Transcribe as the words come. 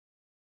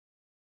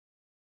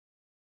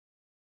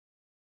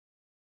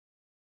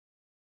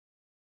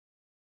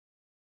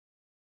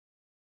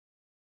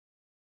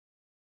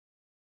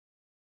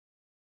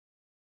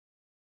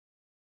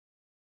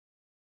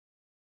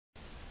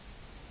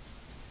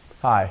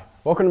Hi,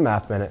 welcome to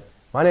Math Minute.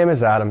 My name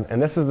is Adam,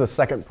 and this is the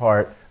second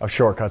part of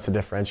shortcuts to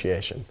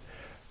differentiation.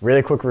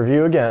 Really quick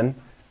review again.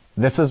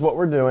 This is what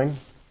we're doing.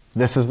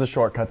 This is the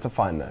shortcut to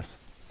find this.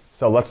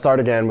 So let's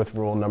start again with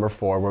rule number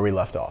 4 where we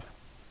left off.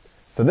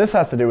 So this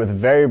has to do with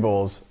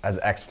variables as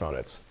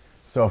exponents.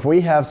 So if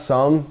we have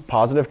some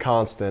positive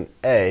constant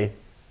a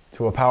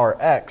to a power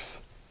x,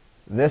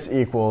 this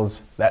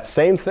equals that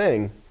same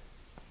thing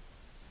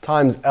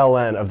times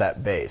ln of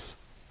that base.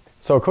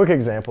 So a quick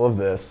example of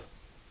this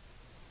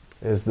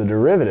is the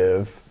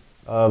derivative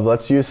of,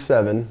 let's use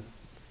 7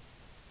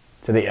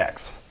 to the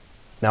x.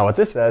 Now what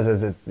this says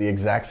is it's the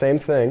exact same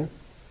thing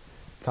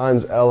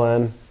times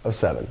ln of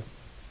 7.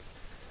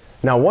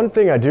 Now one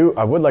thing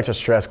I would like to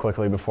stress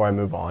quickly before I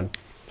move on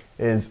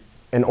is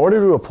in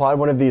order to apply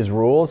one of these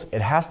rules,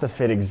 it has to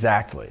fit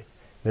exactly.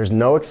 There's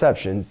no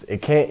exceptions.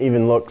 It can't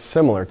even look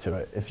similar to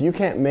it. If you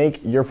can't make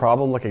your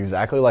problem look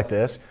exactly like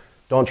this,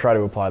 don't try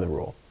to apply the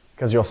rule.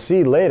 Because you'll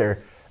see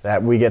later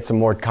that we get some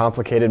more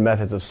complicated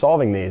methods of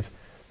solving these.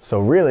 So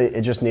really, it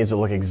just needs to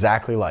look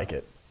exactly like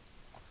it.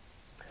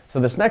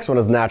 So this next one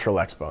is natural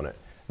exponent.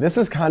 This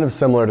is kind of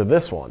similar to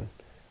this one.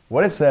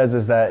 What it says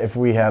is that if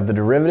we have the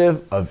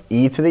derivative of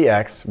e to the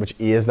x, which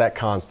e is that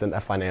constant,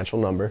 that financial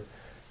number,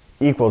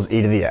 equals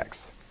e to the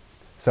x.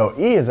 So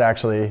e is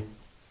actually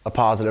a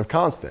positive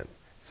constant.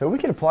 So we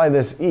could apply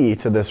this e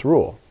to this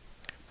rule.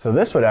 So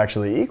this would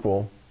actually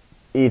equal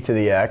e to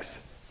the x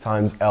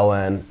times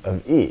ln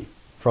of e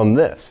from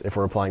this, if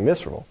we're applying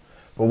this rule.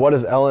 But what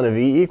does ln of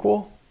e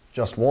equal?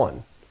 Just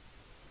 1.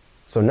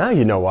 So now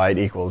you know why it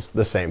equals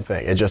the same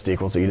thing. It just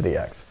equals e to the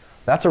x.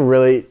 That's a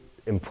really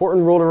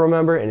important rule to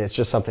remember, and it's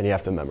just something you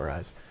have to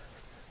memorize.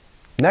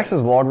 Next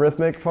is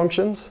logarithmic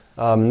functions.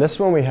 This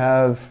one we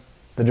have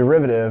the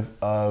derivative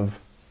of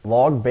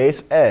log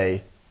base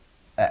a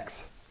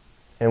x.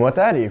 And what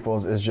that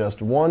equals is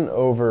just 1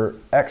 over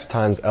x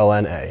times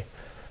ln a.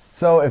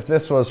 So if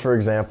this was, for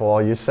example,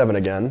 I'll use 7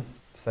 again,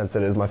 since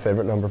it is my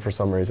favorite number for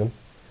some reason.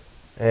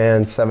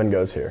 And 7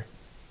 goes here.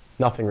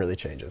 Nothing really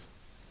changes.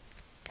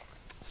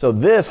 So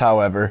this,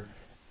 however,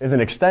 is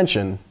an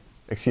extension,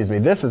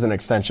 this is an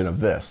extension of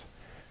this.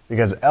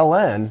 Because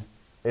ln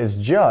is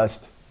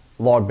just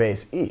log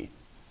base e.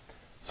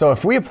 So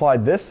if we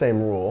applied this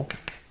same rule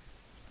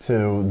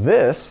to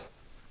this,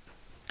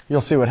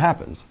 you'll see what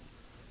happens.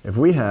 If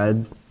we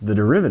had the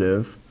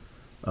derivative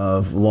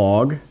of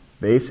log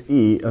base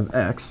e of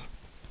x,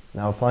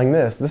 now applying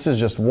this is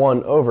just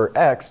 1 over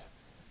x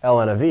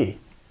ln of e.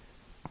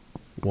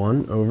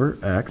 1 over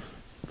x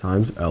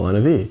times ln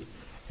of e.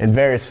 And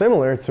very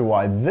similar to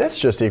why this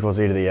just equals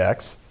e to the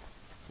x,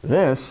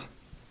 this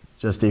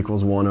just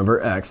equals 1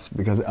 over x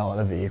because ln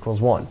of e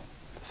equals 1.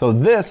 So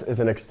this is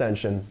an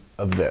extension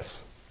of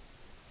this.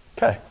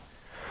 Okay.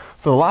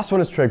 So the last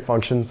one is trig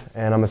functions,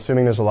 and I'm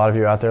assuming there's a lot of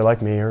you out there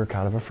like me who are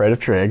kind of afraid of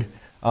trig.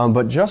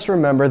 But just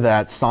remember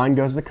that sine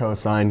goes to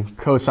cosine,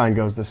 cosine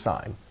goes to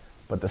sine.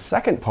 But the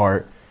second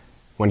part,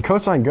 when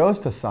cosine goes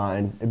to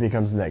sine, it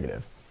becomes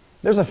negative.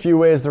 There's a few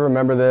ways to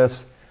remember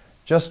this.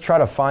 Just try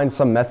to find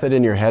some method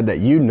in your head that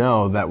you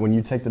know that when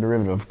you take the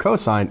derivative of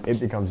cosine, it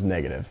becomes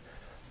negative.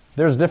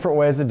 There's different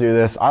ways to do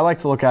this. I like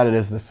to look at it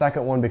as the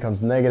second one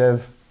becomes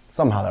negative.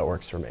 Somehow that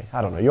works for me.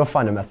 I don't know. You'll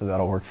find a method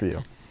that'll work for you.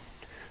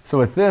 So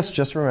with this,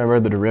 just remember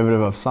the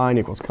derivative of sine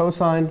equals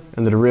cosine,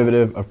 and the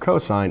derivative of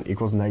cosine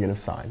equals negative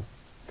sine.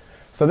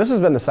 So this has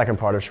been the second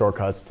part of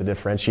shortcuts to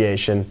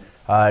differentiation.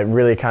 It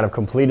really kind of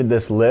completed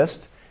this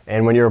list.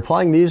 And when you're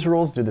applying these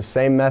rules, do the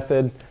same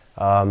method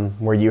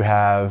where you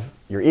have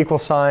your equal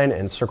sign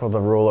and circle the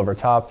rule over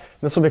top.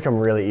 This will become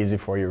really easy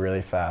for you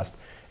really fast.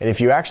 And if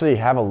you actually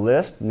have a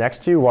list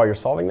next to you while you're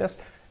solving this,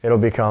 it'll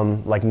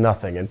become like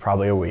nothing in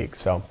probably a week.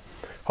 So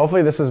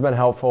hopefully this has been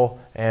helpful,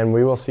 and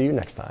we will see you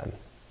next time.